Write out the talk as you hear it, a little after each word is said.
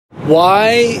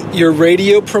Why your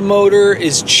radio promoter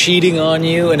is cheating on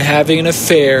you and having an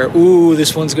affair. Ooh,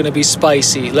 this one's going to be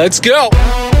spicy. Let's go!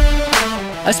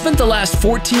 I spent the last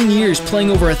 14 years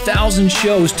playing over 1,000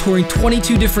 shows, touring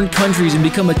 22 different countries, and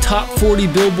become a top 40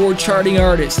 Billboard charting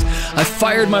artist. I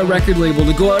fired my record label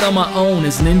to go out on my own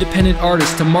as an independent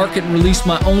artist to market and release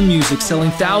my own music, selling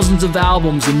thousands of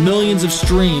albums and millions of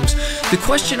streams. The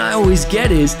question I always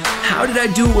get is, how did I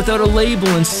do it without a label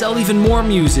and sell even more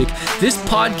music? This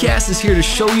podcast is here to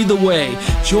show you the way.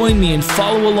 Join me and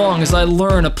follow along as I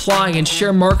learn, apply, and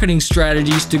share marketing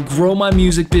strategies to grow my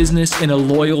music business and a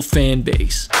loyal fan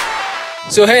base.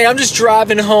 So hey, I'm just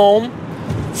driving home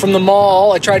from the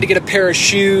mall. I tried to get a pair of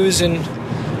shoes and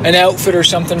an outfit or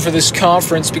something for this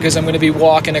conference because I'm going to be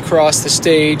walking across the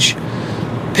stage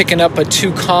picking up a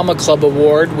 2 Comma Club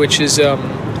award, which is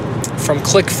from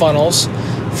ClickFunnels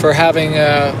for having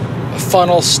a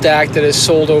funnel stack that has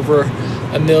sold over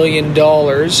 $1 million,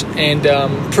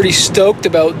 and pretty stoked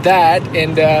about that.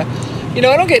 And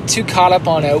I don't get too caught up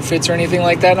on outfits or anything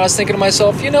like that, and I was thinking to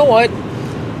myself, you know what?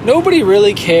 Nobody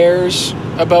really cares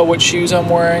about what shoes I'm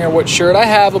wearing or what shirt. I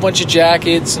have a bunch of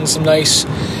jackets and some nice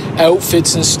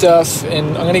outfits and stuff, and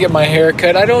I'm going to get my hair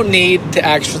cut. I don't need to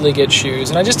actually get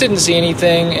shoes. And I just didn't see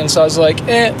anything, and so I was like,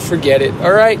 forget it,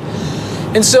 all right?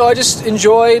 And so I just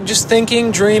enjoyed just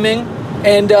thinking, dreaming,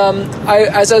 and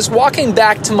as I was walking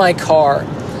back to my car,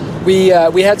 we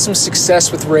had some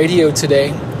success with radio today,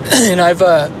 and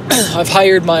I've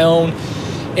hired my own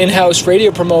in-house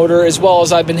radio promoter, as well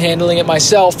as I've been handling it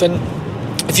myself. And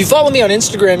if you follow me on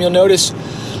Instagram, you'll notice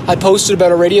I posted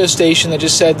about a radio station that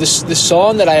just said this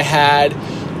song that I had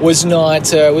was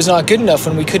not good enough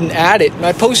when we couldn't add it. And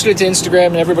I posted it to Instagram,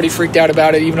 and everybody freaked out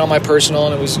about it, even on my personal,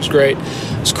 and it was great.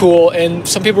 It was cool. And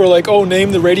some people were like, "Oh,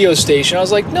 name the radio station." I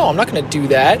was like, "No, I'm not going to do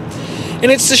that." And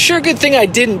it's a sure good thing I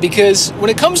didn't, because when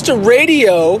it comes to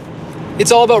radio,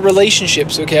 it's all about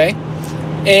relationships, okay?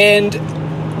 And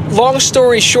long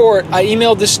story short, I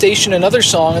emailed this station another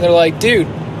song, and they're like, "Dude,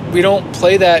 we don't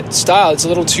play that style. It's a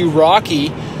little too rocky,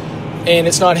 and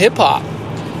it's not hip-hop."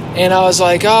 And I was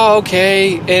like, "Oh,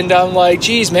 okay." And I'm like,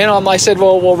 "Geez, man." I said,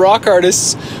 well, rock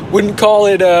artists wouldn't call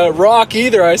it rock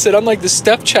either. I said, "I'm like the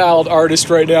stepchild artist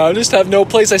right now. I just have no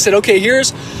place." I said, "Okay,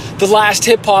 here's the last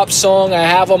hip-hop song I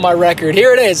have on my record.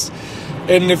 Here it is.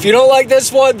 And if you don't like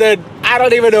this one, then I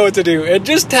don't even know what to do." And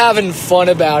just having fun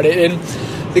about it. And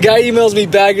the guy emails me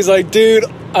back. He's like, "Dude,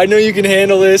 I know you can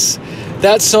handle this.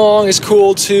 That song is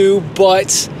cool too,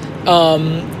 but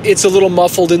it's a little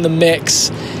muffled in the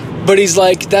mix." But he's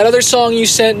like, "That other song you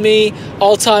sent me,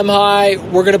 All Time High,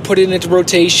 we're going to put it into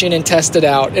rotation and test it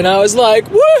out." And I was like,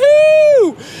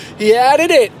 woohoo! He added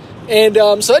it. And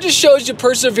so that just shows you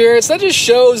perseverance. That just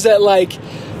shows that,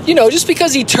 just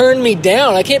because he turned me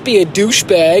down, I can't be a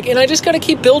douchebag, and I just got to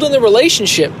keep building the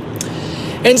relationship.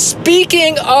 And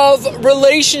speaking of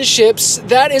relationships,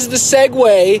 that is the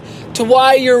segue to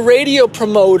why your radio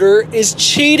promoter is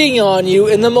cheating on you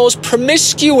in one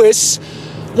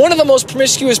of the most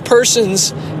promiscuous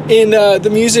persons in the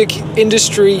music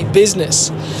industry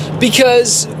business.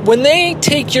 Because when they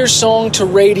take your song to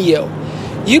radio,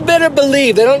 you better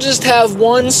believe they don't just have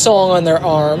one song on their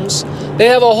arms. They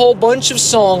have a whole bunch of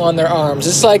song on their arms.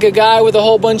 It's like a guy with a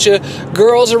whole bunch of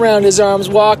girls around his arms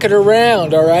walking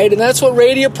around, all right? And that's what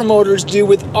radio promoters do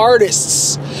with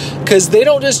artists, because they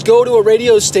don't just go to a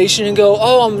radio station and go,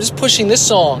 "Oh, I'm just pushing this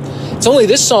song. It's only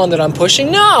this song that I'm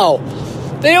pushing." No.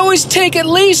 They always take at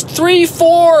least 3,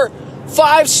 4,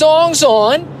 5 songs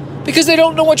on, because they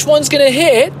don't know which one's going to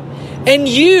hit. And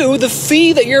the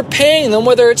fee that you're paying them,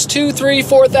 whether it's $2,000, $3,000,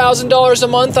 $4,000 a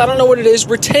month, I don't know what it is,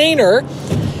 retainer,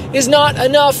 is not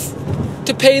enough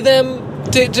to pay them,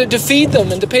 to feed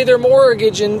them and to pay their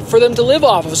mortgage and for them to live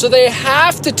off of. So they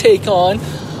have to take on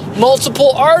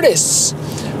multiple artists,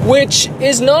 which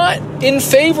is not in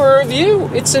favor of you.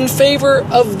 It's in favor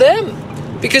of them,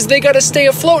 because they got to stay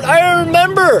afloat. I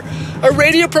remember a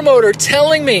radio promoter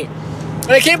telling me,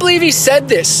 and I can't believe he said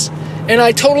this, and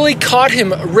I totally caught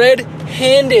him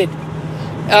red-handed.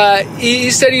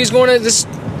 He said he was going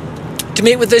to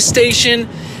meet with this station,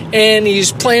 and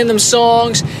he's playing them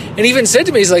songs, and even said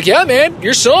to me, he's like, "Yeah, man,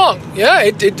 your song, yeah,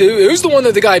 it was the one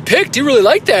that the guy picked. He really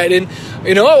liked that, and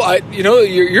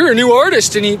you're a new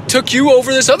artist, and he took you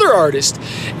over this other artist."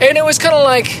 And it was kind of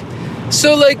like,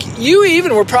 so you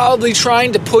even were probably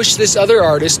trying to push this other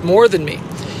artist more than me.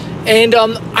 And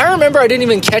I remember I didn't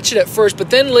even catch it at first, but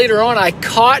then later on I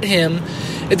caught him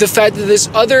at the fact that this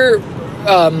other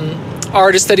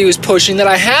artist that he was pushing, that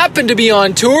I happened to be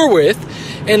on tour with,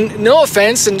 and no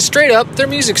offense, and straight up, their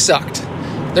music sucked.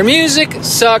 Their music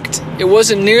sucked. It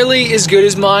wasn't nearly as good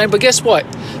as mine, but guess what?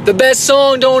 the best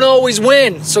song don't always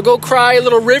win. So go cry a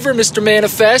little river, Mr.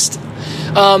 Manifest.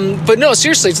 But no,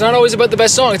 seriously, it's not always about the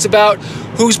best song. It's about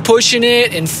who's pushing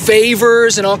it and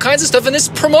favors and all kinds of stuff. And this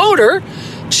promoter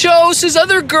chose his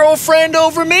other girlfriend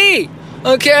over me.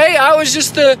 Okay,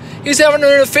 he was having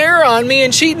an affair on me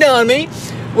and cheating on me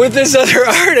with this other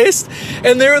artist,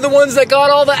 and they were the ones that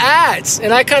got all the ads,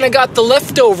 and I kind of got the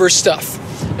leftover stuff.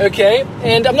 Okay,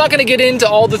 and I'm not going to get into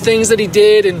all the things that he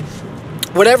did and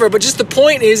whatever, but just the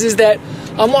point is that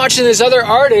I'm watching this other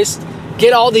artist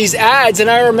get all these ads, and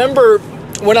I remember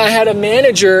when I had a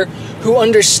manager who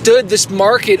understood this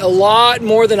market a lot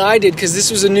more than I did, because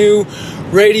this was a new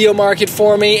radio market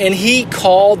for me, and he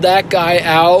called that guy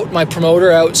out, my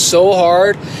promoter, out so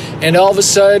hard, and all of a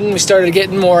sudden we started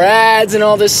getting more ads and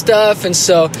all this stuff, and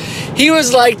so he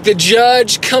was like the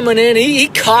judge coming in. He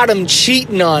caught him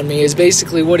cheating on me is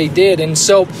basically what he did. And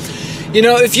so, you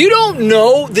know, if you don't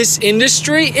know this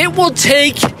industry, it will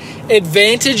take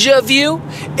advantage of you.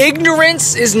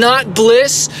 Ignorance is not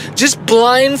bliss. Just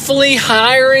blindly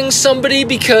hiring somebody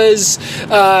because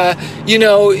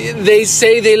they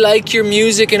say they like your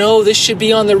music and, oh, this should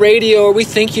be on the radio, or we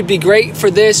think you'd be great for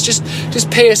this.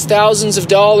 Just pay us thousands of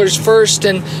dollars first,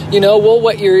 and we'll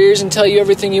wet your ears and tell you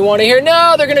everything you want to hear.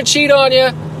 No, they're going to cheat on you.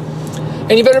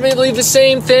 And you better believe the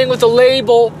same thing with a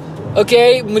label.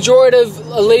 Okay, majority of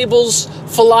a label's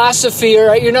philosophy, all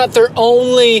right? You're not their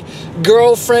only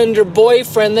girlfriend or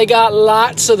boyfriend. They got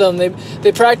lots of them.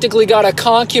 They practically got a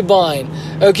concubine,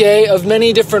 okay, of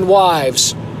many different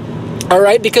wives, all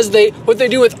right? Because what they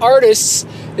do with artists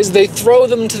is they throw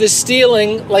them to the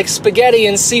ceiling like spaghetti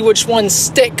and see which one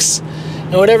sticks.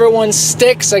 And whatever one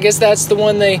sticks, I guess that's the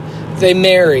one they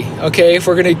marry, okay, if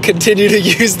we're going to continue to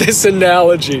use this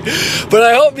analogy. But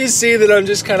I hope you see that I'm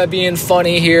just kind of being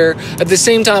funny here. At the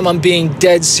same time, I'm being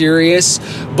dead serious.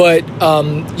 But,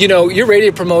 your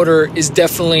radio promoter is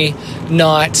definitely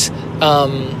not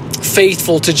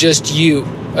faithful to just you,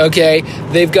 okay?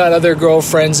 They've got other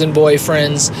girlfriends and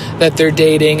boyfriends that they're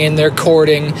dating and they're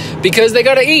courting because they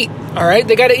got to eat. All right,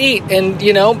 they got to eat, and,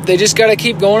 they just got to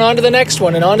keep going on to the next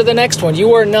one and on to the next one.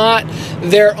 You are not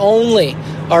their only,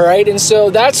 all right? And so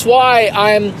that's why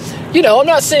I'm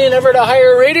not saying ever to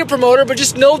hire a radio promoter, but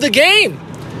just know the game.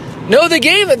 Know the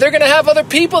game that they're going to have other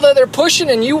people that they're pushing,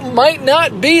 and you might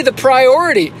not be the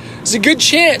priority. There's a good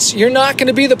chance you're not going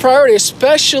to be the priority,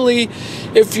 especially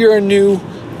if you're a new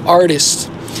artist.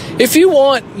 If you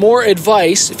want more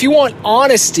advice, if you want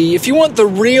honesty, if you want the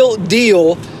real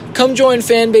deal, come join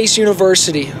Fanbase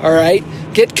University, all right?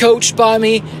 Get coached by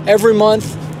me every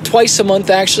month, twice a month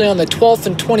actually, on the 12th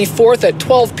and 24th at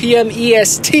 12 p.m.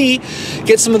 EST.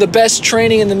 Get some of the best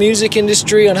training in the music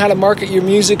industry on how to market your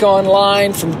music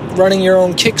online, from running your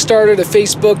own Kickstarter to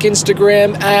Facebook,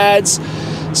 Instagram, ads,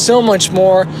 so much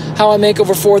more. How I make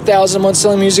over $4,000 a month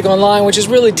selling music online, which is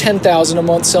really $10,000 a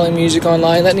month selling music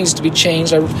online. That needs to be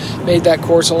changed. I made that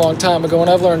course a long time ago, and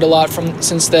I've learned a lot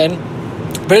since then.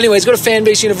 But anyways, go to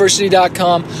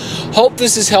fanbaseuniversity.com. Hope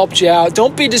this has helped you out.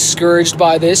 Don't be discouraged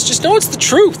by this. Just know it's the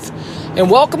truth.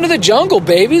 And welcome to the jungle,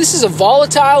 baby. This is a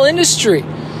volatile industry.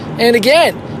 And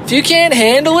again, if you can't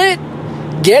handle it,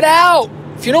 get out.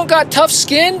 If you don't got tough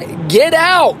skin, get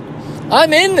out.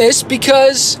 I'm in this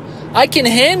because I can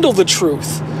handle the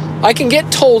truth. I can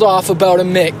get told off about a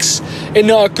mix and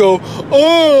not go,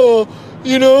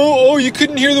 you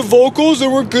couldn't hear the vocals, they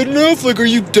weren't good enough? Like, are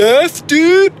you deaf,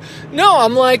 dude? No,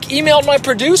 I'm like, emailed my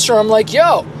producer. I'm like,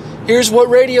 yo, here's what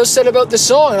radio said about the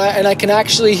song. And I can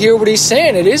actually hear what he's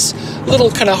saying. It is a little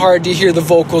kind of hard to hear the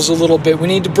vocals a little bit. We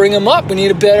need to bring them up. We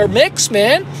need a better mix,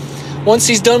 man. Once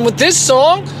he's done with this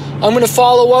song, I'm going to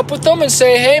follow up with them and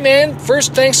say, hey, man,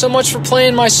 first, thanks so much for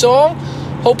playing my song.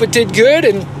 Hope it did good.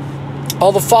 And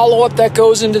all the follow-up that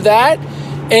goes into that.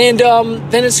 And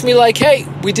then it's going to be like, hey,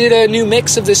 we did a new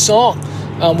mix of this song.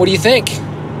 What do you think?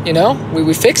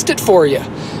 We fixed it for you.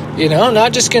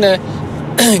 Not just going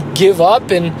to give up.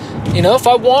 And, if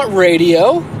I want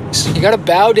radio, you got to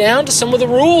bow down to some of the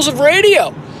rules of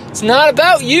radio. It's not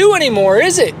about you anymore,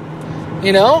 is it?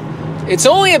 It's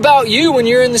only about you when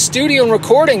you're in the studio and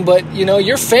recording. But,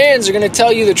 your fans are going to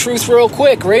tell you the truth real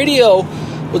quick. Radio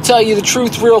will tell you the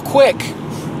truth real quick.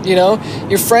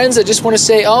 Your friends that just want to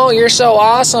say, oh, you're so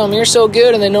awesome, you're so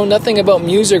good, and they know nothing about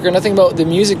music or nothing about the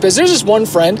music business. There's this one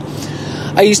friend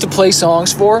I used to play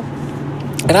songs for,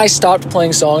 and I stopped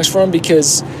playing songs for him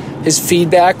because his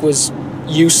feedback was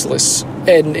useless.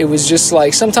 And it was just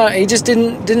like, sometimes he just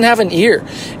didn't have an ear.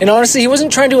 And honestly, he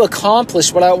wasn't trying to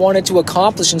accomplish what I wanted to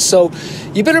accomplish. And so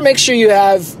you better make sure you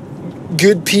have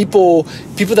good people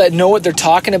that know what they're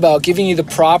talking about, giving you the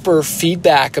proper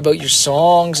feedback about your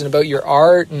songs and about your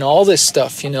art and all this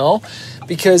stuff,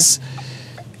 because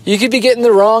you could be getting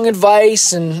the wrong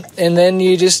advice and then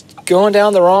you just going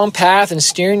down the wrong path and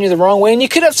steering you the wrong way. And you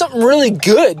could have something really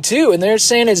good too. And they're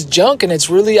saying it's junk and it's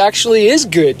really actually is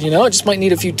good. It just might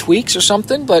need a few tweaks or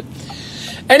something. But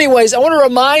anyways, I want to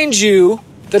remind you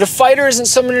that a fighter isn't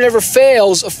someone who never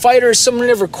fails. A fighter is someone who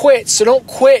never quits. So don't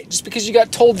quit just because you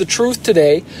got told the truth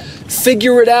today.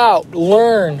 Figure it out.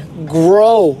 Learn.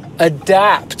 Grow.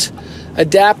 Adapt.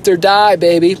 Adapt or die,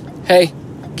 baby. Hey,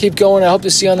 keep going. I hope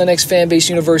to see you on the next Fanbase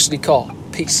University call.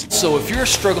 Peace. So if you're a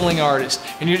struggling artist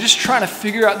and you're just trying to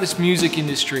figure out this music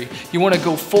industry, you want to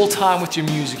go full-time with your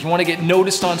music, you want to get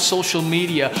noticed on social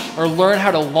media or learn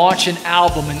how to launch an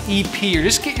album, an EP, or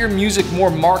just get your music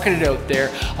more marketed out there,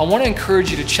 I want to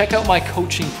encourage you to check out my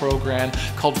coaching program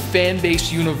called Fanbase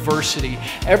University.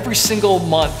 Every single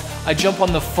month, I jump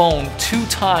on the phone 2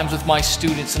 times with my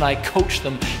students and I coach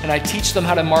them and I teach them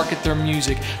how to market their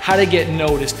music, how to get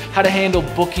noticed, how to handle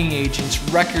booking agents,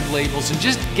 record labels, and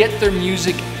just get their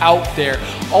music out there.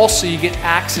 Also, you get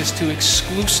access to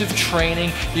exclusive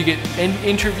training, you get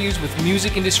interviews with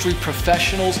music industry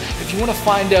professionals. If you want to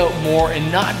find out more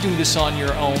and not do this on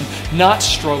your own, not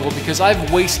struggle, because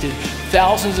I've wasted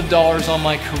thousands of dollars on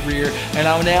my career and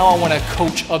now I want to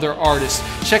coach other artists.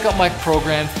 Check out my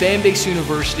program,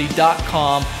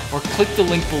 fanbaseuniversity.com, or click the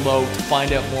link below to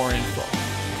find out more info.